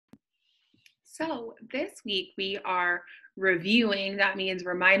So this week we are reviewing, that means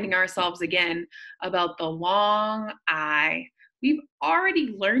reminding ourselves again about the long I. We've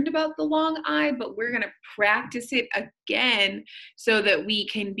already learned about the long I, but we're going to practice it again so that we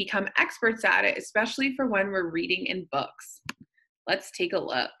can become experts at it, especially for when we're reading in books. Let's take a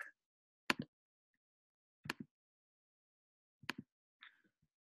look.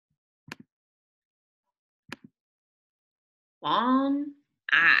 Long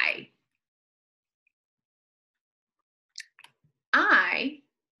I. I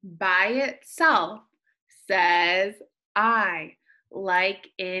by itself says I, like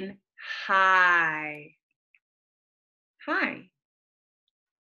in hi. Hi.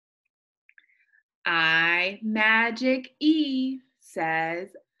 I magic E says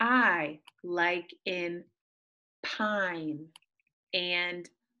I, like in pine and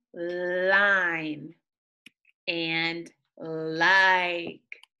line and like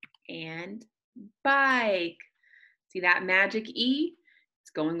and bike. See that magic E? It's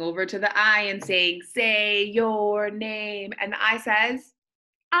going over to the I and saying, say your name. And the I says,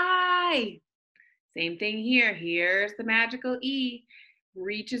 I. Same thing here. Here's the magical E.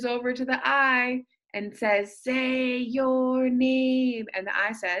 Reaches over to the I and says, say your name. And the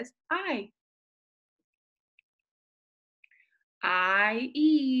I says, I.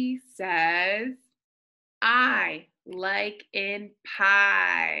 I-E says, I, like in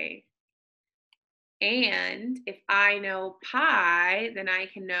pie. And if I know pie, then I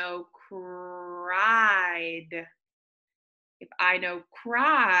can know cried. If I know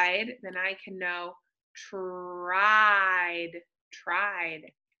cried, then I can know tried.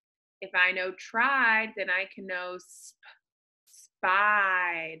 If I know tried, then I can know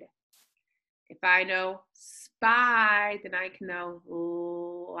spied. If I know spy, then I can know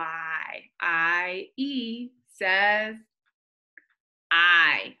lie. I-E says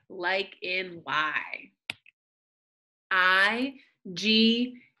I, like in lie. I-G-H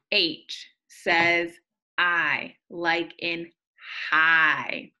says I, like in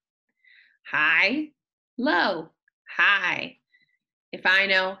high. High, low, high. If I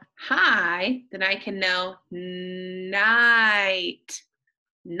know high, then I can know night.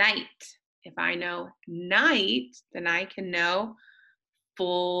 If I know night, then I can know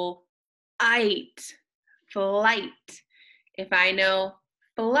flight. If I know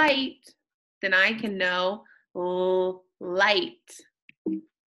flight, then I can know light.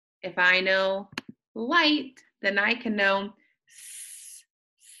 If I know light, then I can know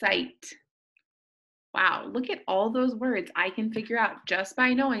sight. Wow, look at all those words I can figure out just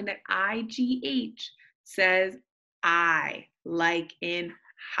by knowing that I-G-H says I, like in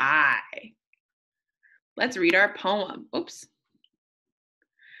high. Let's read our poem. Oops.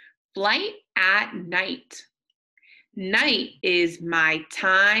 Flight at night. Night is my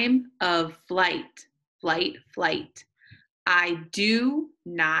time of flight. Flight. I do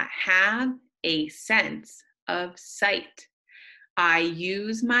not have a sense of sight. I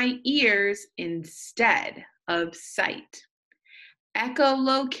use my ears instead of sight.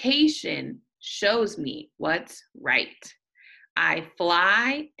 Echolocation shows me what's right. I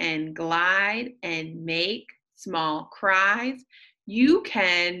fly and glide and make small cries. You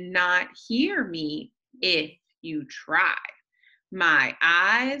cannot hear me if you try. My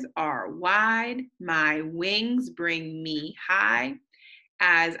eyes are wide, my wings bring me high.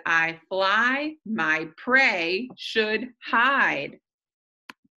 As I fly, my prey should hide.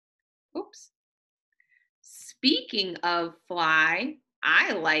 Oops. Speaking of fly,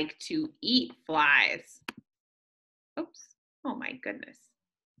 I like to eat flies. Oops. Oh my goodness.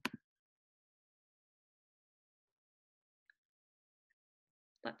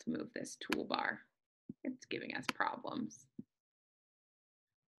 Let's move this toolbar. It's giving us problems.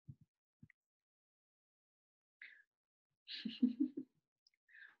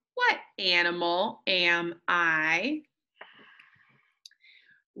 What animal am I?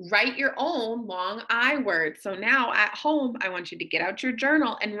 Write your own long I words. So now at home, I want you to get out your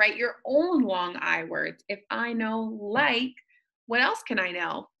journal and write your own long I words. If I know like, what else can I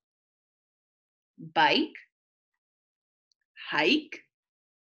know? Bike, hike,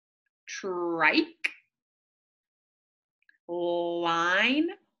 trike, line.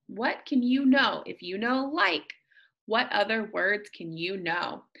 What can you know? If you know like, what other words can you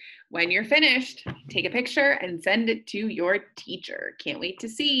know? When you're finished, take a picture and send it to your teacher. Can't wait to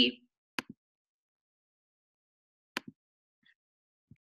see.